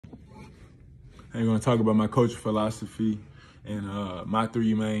I'm going to talk about my coaching philosophy and my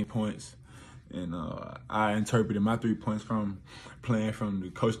 3 main points. And I interpreted my 3 points from playing from the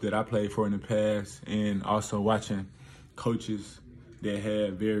coach that I played for in the past, and also watching coaches that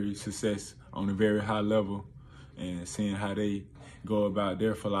had very success on a very high level and seeing how they go about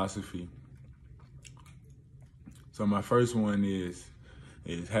their philosophy. So my first one is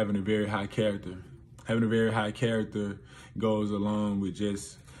having a very high character. Having a very high character goes along with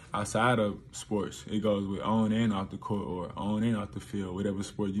just outside of sports. It goes with on and off the court or on and off the field, whatever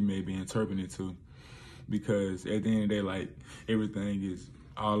sport you may be interpreting to. Because at the end of the day, like, everything is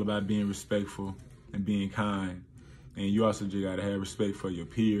all about being respectful and being kind. And you also just gotta have respect for your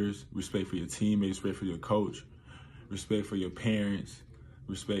peers, respect for your teammates, respect for your coach, respect for your parents,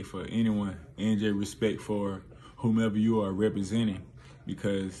 respect for anyone, and just respect for whomever you are representing,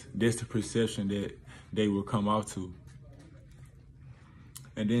 because that's the perception that they will come off to.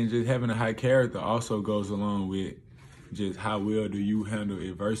 And then just having a high character also goes along with just how well do you handle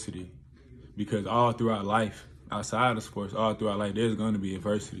adversity. Because all throughout life, outside of sports, all throughout life, there's going to be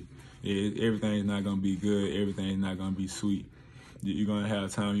adversity. Everything is not going to be good. Everything is not going to be sweet. You're going to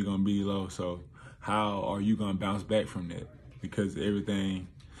have time, you're going to be low. So how are you going to bounce back from that? Because everything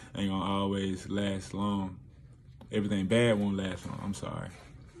ain't going to always last long. Everything bad won't last long, I'm sorry.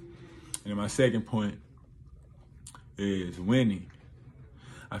 And then my second point is winning.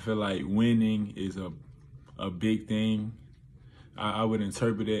 I feel like winning is a big thing. I would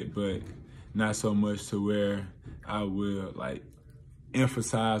interpret it, but not so much to where I will like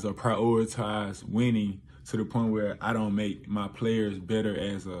emphasize or prioritize winning to the point where I don't make my players better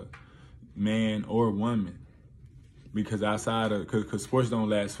as a man or woman. Because because sports don't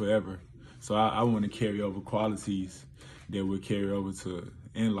last forever. So I want to carry over qualities that will carry over to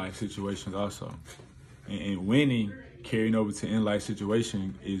in-life situations also. And winning, carrying over to in-life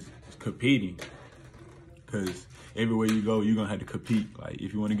situation is competing. Because everywhere you go, you're going to have to compete. Like,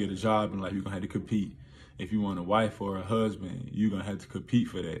 if you want to get a job in life, you're going to have to compete. If you want a wife or a husband, you're going to have to compete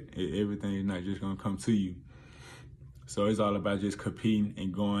for that. Everything is not just going to come to you. So it's all about just competing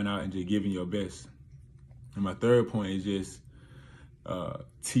and going out and just giving your best. And my third point is just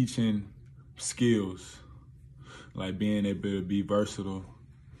teaching skills, like being able to be versatile.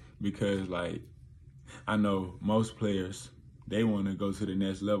 Because, like, I know most players, they want to go to the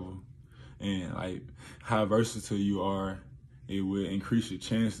next level. And like how versatile you are, it will increase your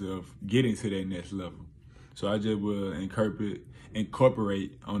chance of getting to that next level. So I just will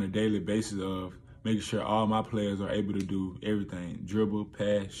incorporate on a daily basis of making sure all my players are able to do everything: dribble,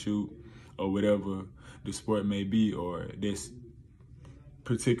 pass, shoot, or whatever the sport may be, or this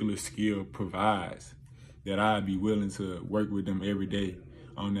particular skill provides, that I'd be willing to work with them every day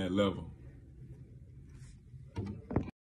on that level.